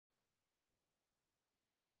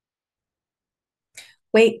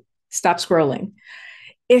Wait, stop scrolling.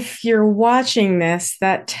 If you're watching this,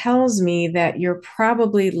 that tells me that you're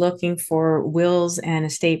probably looking for wills and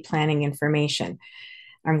estate planning information.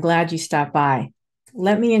 I'm glad you stopped by.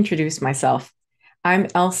 Let me introduce myself. I'm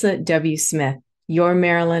Elsa W. Smith, your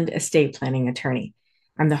Maryland estate planning attorney.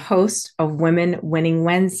 I'm the host of Women Winning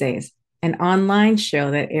Wednesdays, an online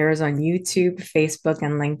show that airs on YouTube, Facebook,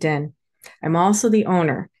 and LinkedIn. I'm also the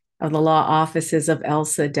owner of the law offices of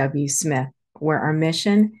Elsa W. Smith, where our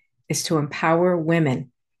mission is to empower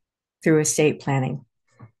women through estate planning.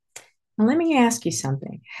 Now, let me ask you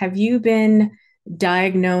something. Have you been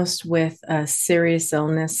diagnosed with a serious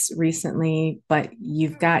illness recently, but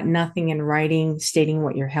you've got nothing in writing stating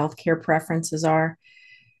what your healthcare preferences are?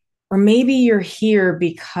 Or maybe you're here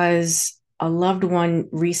because a loved one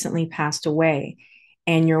recently passed away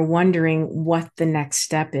and you're wondering what the next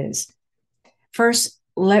step is. First,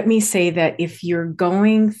 let me say that if you're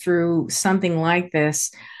going through something like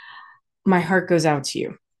this, my heart goes out to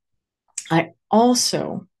you. I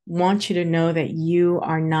also want you to know that you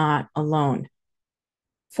are not alone.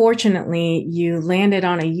 Fortunately, you landed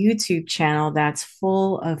on a YouTube channel that's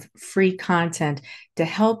full of free content to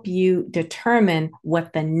help you determine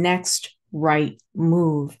what the next right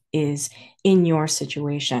move is in your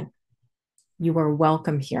situation. You are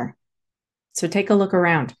welcome here. So take a look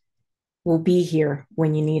around. We'll be here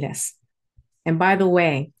when you need us. And by the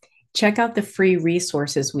way, check out the free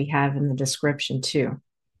resources we have in the description too.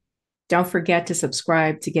 Don't forget to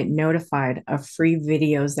subscribe to get notified of free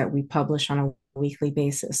videos that we publish on a weekly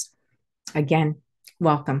basis. Again,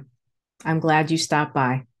 welcome. I'm glad you stopped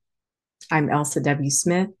by. I'm Elsa W.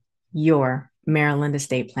 Smith, your Maryland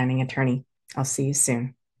estate planning attorney. I'll see you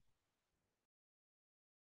soon.